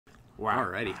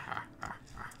Alrighty.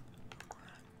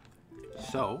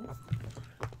 So,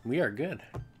 we are good.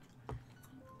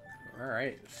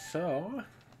 Alright, so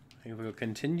we will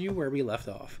continue where we left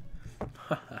off.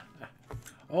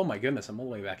 Oh my goodness, I'm all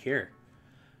the way back here.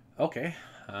 Okay.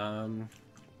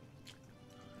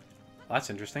 That's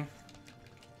interesting.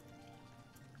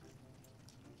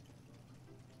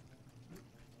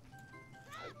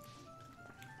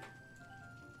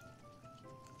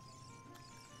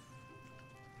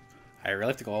 I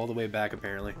really have to go all the way back,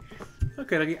 apparently.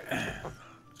 Okay, okay.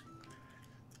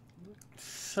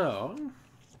 So...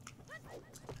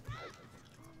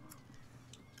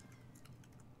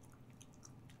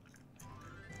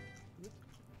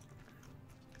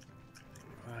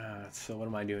 so what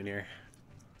am I doing here?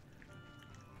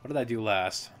 What did I do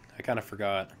last? I kind of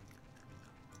forgot.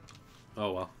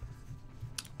 Oh well.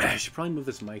 I should probably move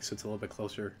this mic so it's a little bit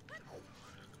closer.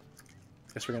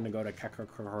 Guess we're gonna go to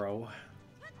Kakariko.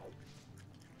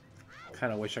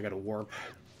 Kind of wish I got a warp.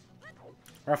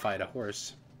 Or if I had a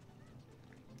horse.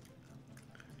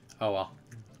 Oh well.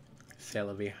 C'est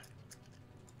la vie.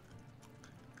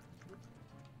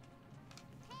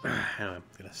 Anyway, I'm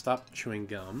gonna stop chewing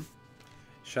gum.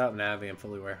 Shut up, Navi, I'm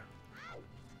fully aware.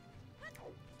 I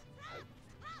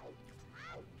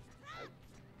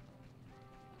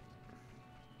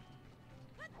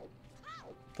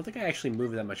don't think I actually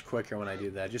move that much quicker when I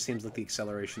do that. It just seems like the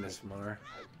acceleration is more.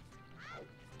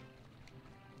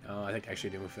 Oh, I think I actually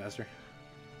do move faster.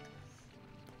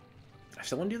 I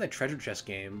still want to do that treasure chest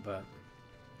game, but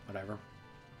whatever.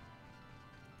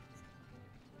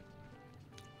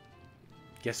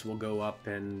 Guess we'll go up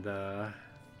and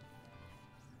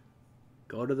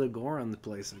go to the Goron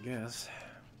place, I guess.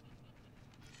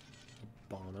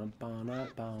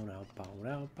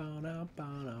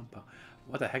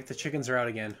 What the heck? The chickens are out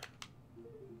again.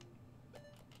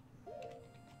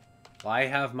 Well, I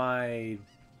have my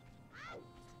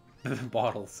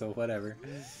bottle, so whatever.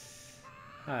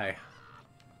 Hi.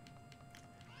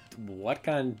 What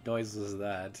kind of noise was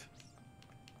that?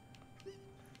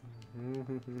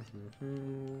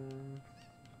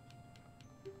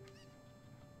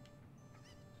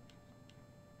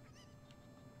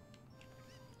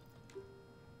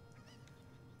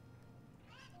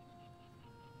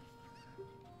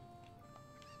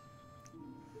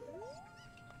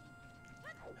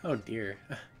 Oh dear.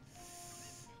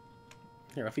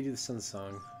 Here, if we do the sun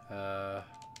song. There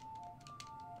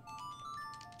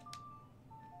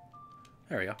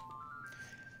we go.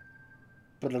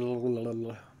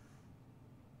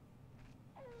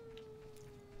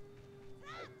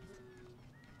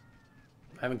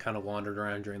 I haven't kind of wandered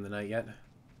around during the night yet.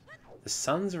 The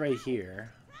sun's right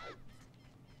here.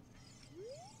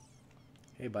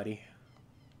 Hey, buddy.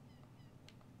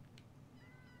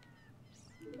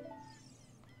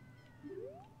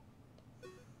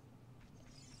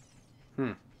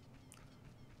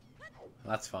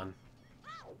 That's fun.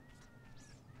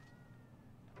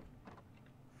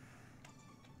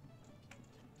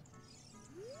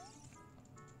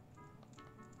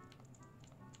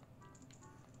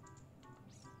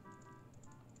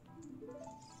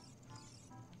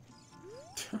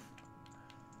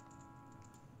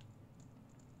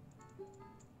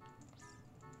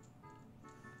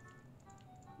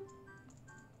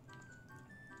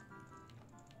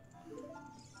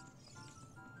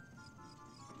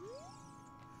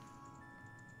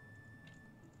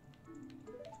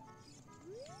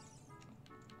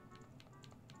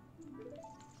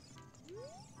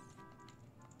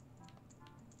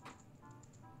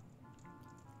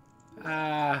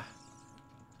 Ah.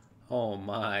 Oh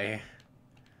my.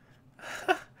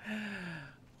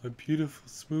 My beautiful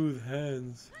smooth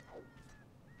hands.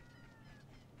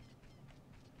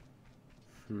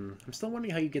 I'm still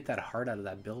wondering how you get that heart out of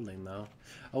that building, though.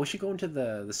 Oh, we should go into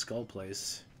the skull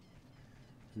place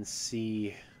and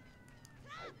see.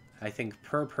 I think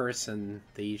per person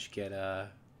they each get a.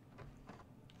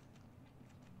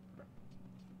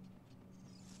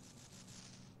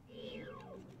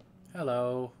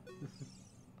 Hello.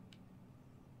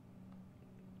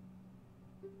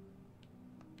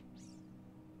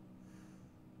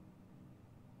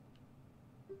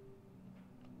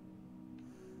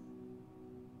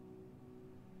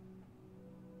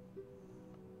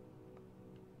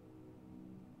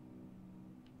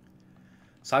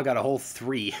 So I've got a whole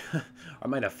 3. I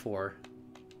might have 4.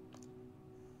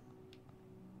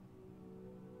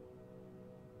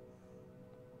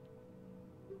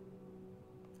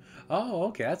 Oh,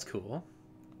 okay, that's cool.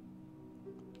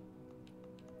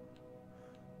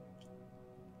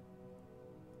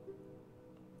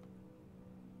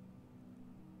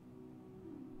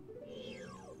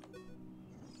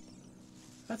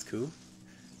 that's cool.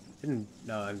 Didn't...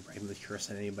 No, I'm breaking the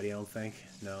curse on anybody, I don't think.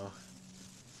 No.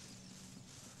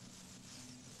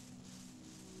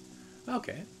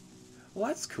 Okay. Well,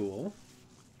 that's cool.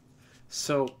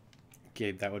 So,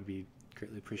 Gabe, that would be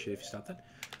greatly appreciated if you stopped that.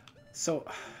 So,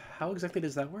 how exactly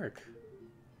does that work?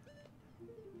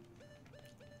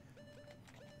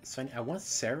 So I want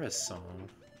Sarah's song.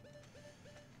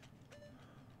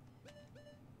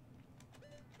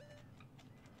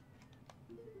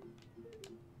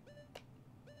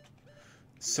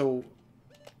 So,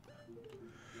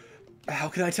 how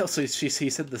can I tell? So he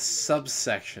said the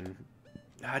subsection.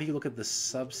 How do you look at the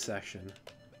subsection?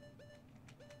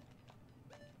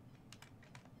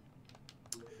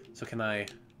 So can I,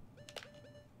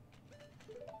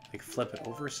 like, flip it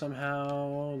over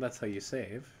somehow? That's how you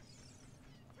save.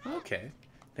 Okay.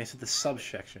 They said the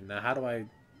subsection. Now how do I...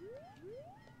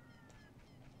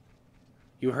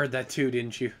 You heard that too,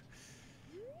 didn't you?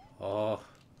 Oh.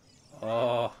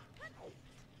 Oh.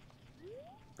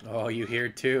 Oh, you hear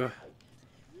it too?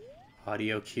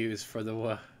 Audio cues for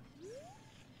the...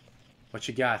 What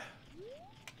you got?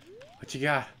 What you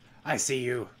got? I see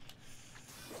you.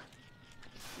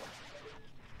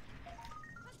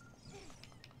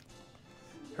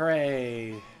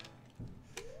 Hooray!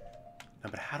 No,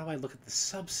 but how do I look at the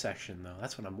subsection, though?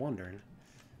 That's what I'm wondering.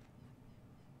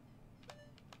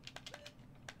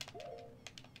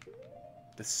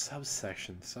 The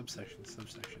subsection.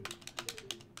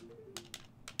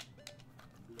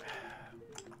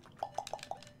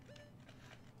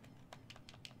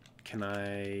 Can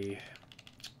I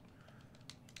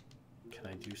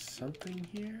do something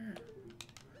here?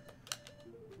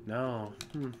 No.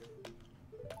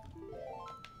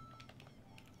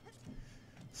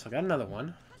 So I got another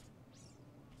one.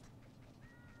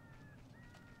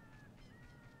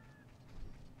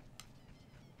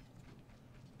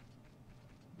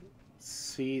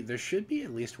 See, there should be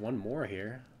at least one more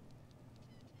here.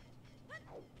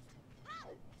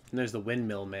 And there's the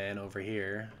windmill man over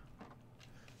here.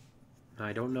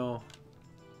 I don't know.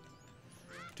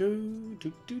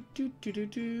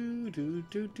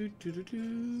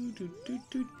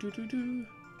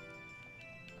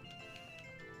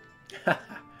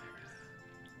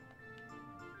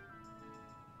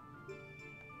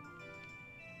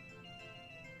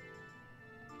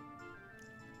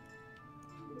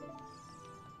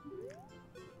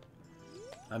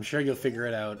 I'm sure you'll figure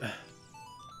it out.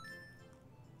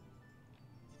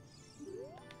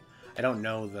 I don't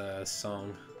know the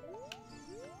song.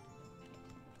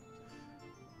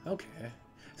 Okay.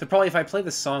 So probably if I play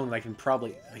the song, I can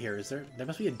probably... Here, is there... There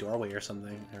must be a doorway or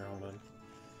something. Here, hold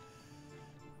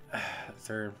on. Is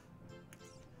there...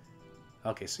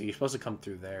 Okay, so you're supposed to come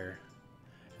through there.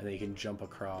 And then you can jump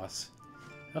across.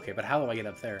 Okay, but how do I get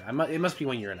up there? It must be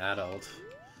when you're an adult.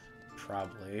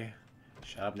 Probably.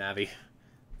 Shut up, Navi.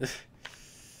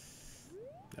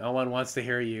 No one wants to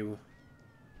hear you.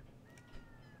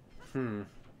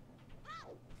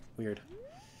 Weird.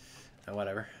 Oh,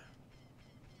 whatever.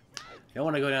 You don't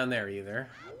want to go down there either.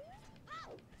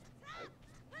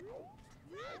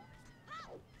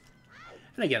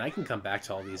 And again, I can come back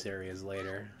to all these areas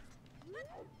later.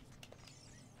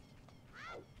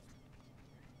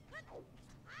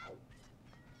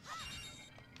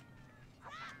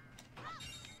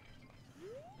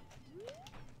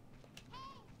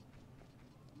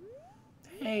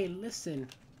 Hey, listen.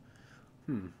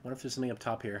 What if there's something up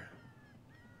top here?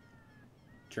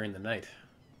 During the night.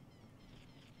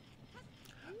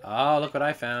 Oh, look what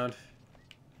I found.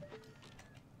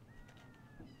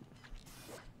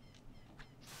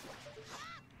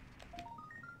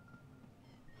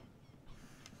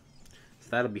 So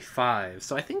that'll be 5.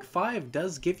 So I think 5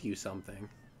 does give you something.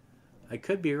 I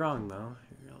could be wrong, though.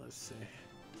 Here, let's see.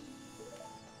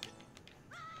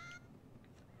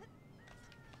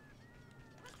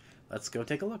 Let's go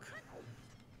take a look.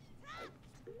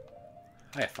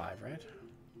 I have 5, right?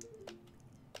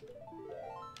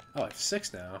 Oh, I have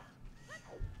 6 now.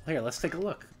 Here, let's take a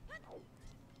look.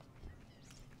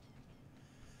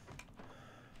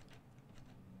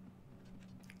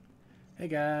 Hey,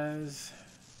 guys.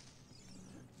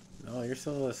 No, you're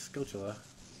still a Scotula.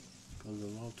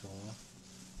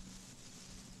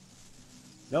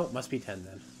 Nope, must be 10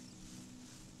 then.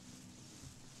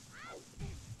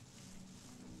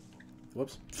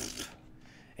 Whoops.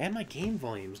 And my game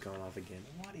volume's gone off again.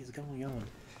 What is going on?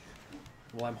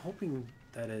 Well, I'm hoping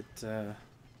that it,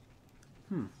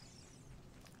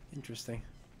 Interesting.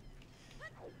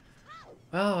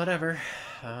 Well, whatever.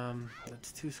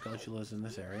 That's 2 Skulltulas in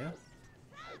this area.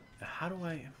 Now, how do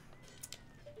I...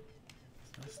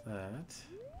 That's that.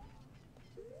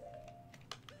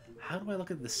 How do I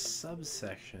look at the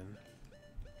subsection?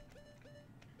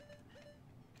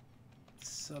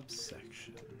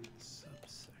 Subsection.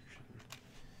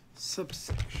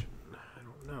 I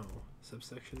don't know.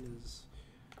 Subsection is...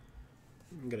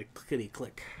 I'm gonna clickety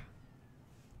click.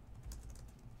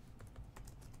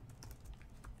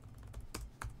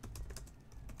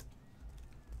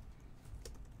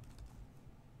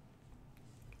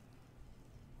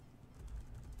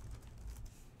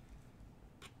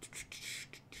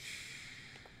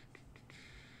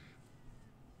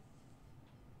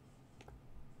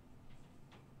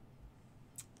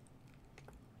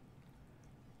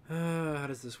 How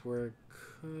does this work?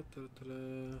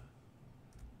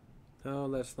 No,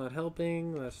 that's not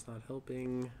helping. That's not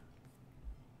helping.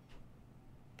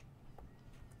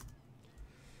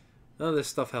 None of this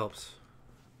stuff helps.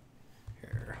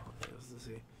 Here, let's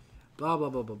see. Blah, blah,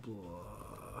 blah, blah, blah.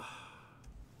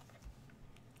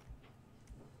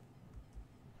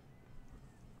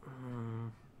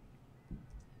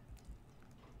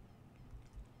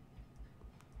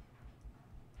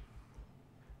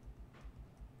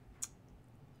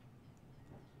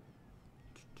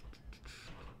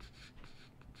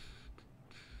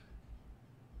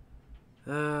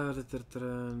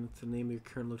 To name your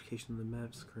current location on the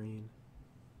map screen.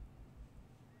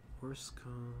 Horse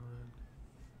con.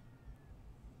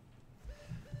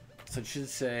 So it should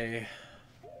say...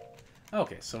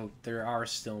 Okay, so there are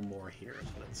still more here, is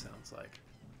what it sounds like.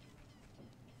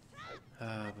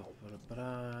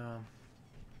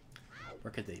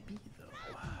 Where could they be, though?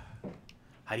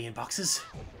 Hiding in boxes?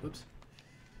 Whoops.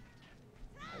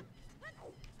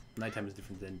 Nighttime is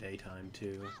different than daytime,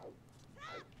 too.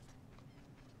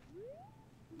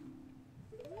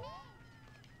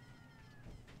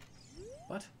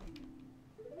 What?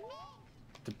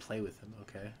 To play with him,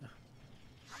 okay.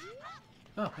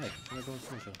 Oh, hey, I'm going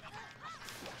social.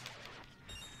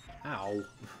 Ow.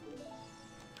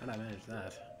 How'd I manage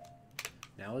that?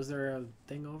 Now is there a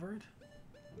thing over it?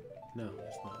 No,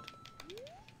 there's not.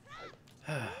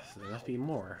 So there must be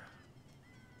more.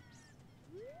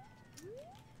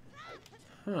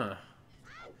 Huh.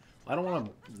 I don't want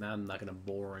to... I'm not going to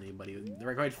bore anybody.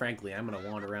 Quite frankly, I'm going to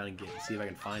wander around and see if I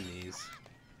can find these.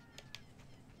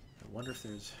 I wonder if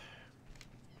there's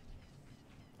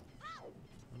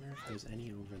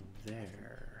any over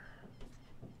there.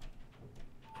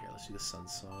 Here, let's do the sun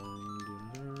song.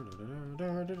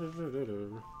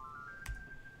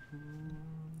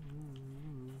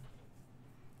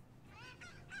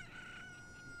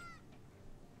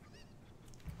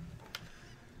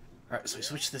 Alright, so we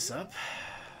switch this up.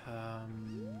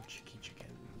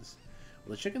 Chickens.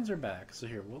 Well, the chickens are back, so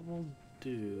here, what we'll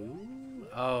do...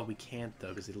 Oh, we can't, though,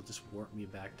 because it'll just warp me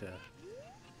back to...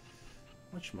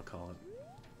 Whatchamacallit?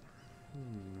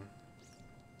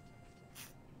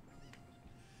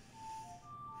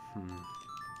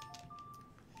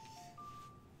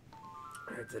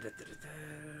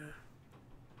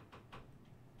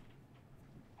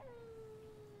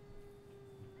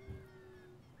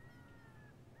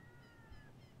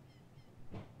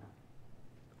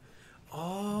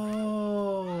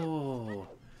 Oh!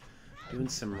 Doing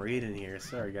some reading here.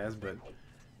 Sorry, guys, but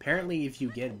apparently if you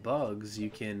get bugs, you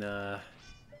can,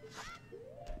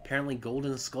 apparently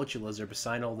golden sculptulas are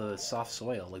beside all the soft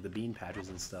soil, like the bean patches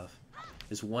and stuff.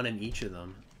 There's one in each of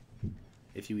them.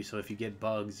 If you get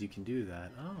bugs, you can do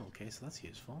that. Oh, okay, so that's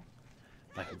useful.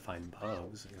 If I can find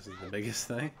bugs, I guess is the biggest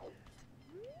thing.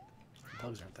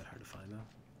 Bugs aren't that hard to find, though.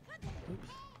 Oops.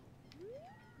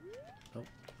 Oh,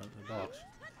 not the box.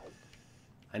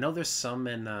 I know there's some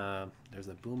in, there's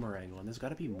a boomerang one. There's got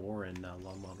to be more in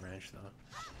Longmont Ranch, though.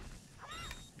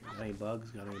 Got any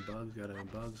bugs? Got any bugs? Got any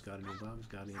bugs? Got any bugs?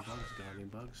 Got any bugs? Got any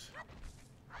bugs?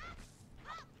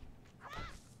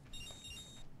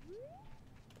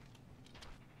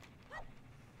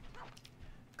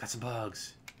 Got some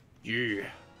bugs. Yeah.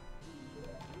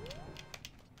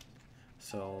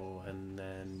 So, and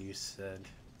then you said...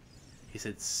 He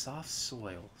said soft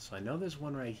soil. So I know there's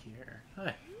one right here.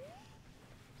 Hi.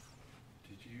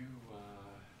 Did you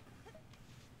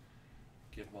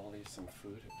give Molly some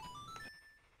food?